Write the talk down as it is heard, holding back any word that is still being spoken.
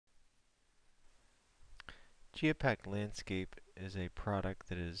Geopack Landscape is a product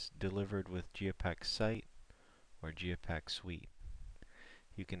that is delivered with Geopack Site or Geopack Suite.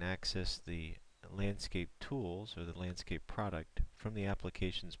 You can access the landscape tools or the landscape product from the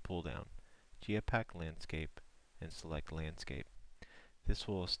applications pull-down, Geopack Landscape, and select Landscape. This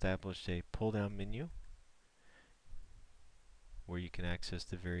will establish a pull-down menu where you can access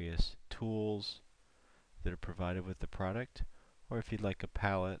the various tools that are provided with the product, or if you'd like a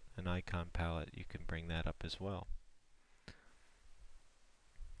palette, an icon palette, you can bring that up as well.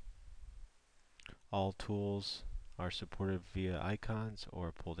 All tools are supported via icons or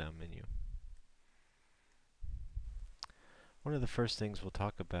a pull-down menu. One of the first things we'll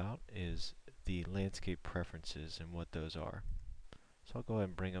talk about is the landscape preferences and what those are. So I'll go ahead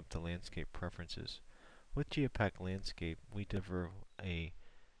and bring up the landscape preferences. With Geopack Landscape, we deliver a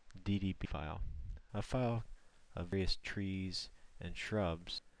DDB file, a file of various trees and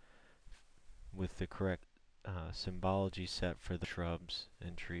shrubs with the correct symbology set for the shrubs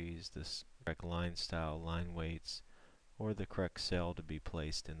and trees, the correct line style, line weights, or the correct cell to be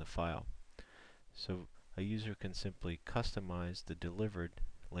placed in the file. So a user can simply customize the delivered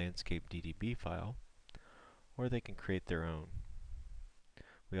landscape DDB file, or they can create their own.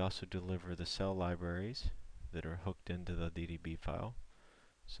 We also deliver the cell libraries that are hooked into the DDB file,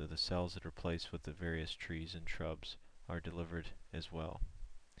 so the cells that are placed with the various trees and shrubs are delivered as well,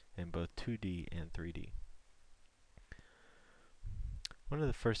 in both 2D and 3D. One of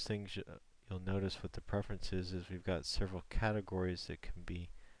the first things you'll notice with the preferences is we've got several categories that can be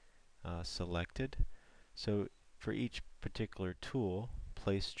selected. So for each particular tool,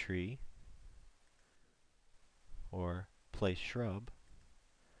 place tree or place shrub,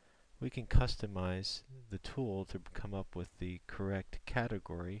 we can customize the tool to come up with the correct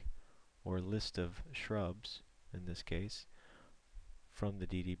category or list of shrubs, in this case, from the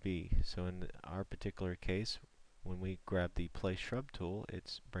DDB. So in our particular case, when we grab the Place Shrub tool,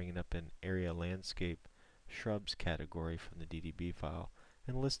 it's bringing up an Area Landscape Shrubs category from the DDB file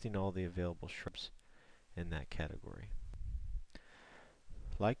and listing all the available shrubs in that category.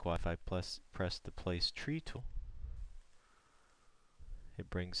 Likewise, if I press the Place Tree tool, it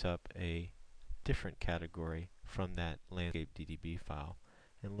brings up a different category from that landscape DDB file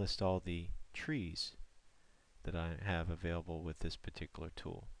and lists all the trees that I have available with this particular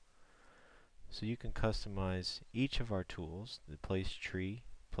tool. So you can customize each of our tools, the place tree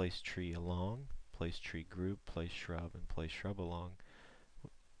along, place tree group, place shrub, and place shrub along,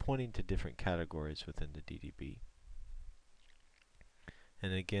 pointing to different categories within the DDB.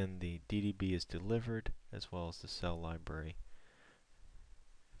 And again, the DDB is delivered as well as the cell library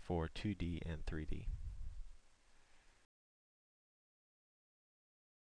for 2D and 3D.